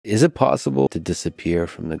Is it possible to disappear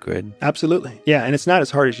from the grid? Absolutely. Yeah, and it's not as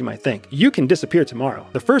hard as you might think. You can disappear tomorrow.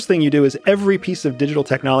 The first thing you do is every piece of digital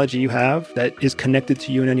technology you have that is connected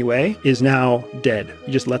to you in any way is now dead.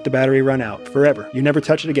 You just let the battery run out forever. You never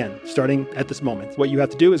touch it again, starting at this moment. What you have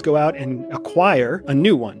to do is go out and acquire a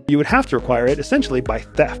new one. You would have to acquire it essentially by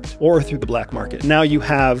theft or through the black market. Now you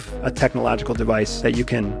have a technological device that you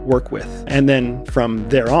can work with. And then from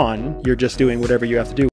there on, you're just doing whatever you have to do.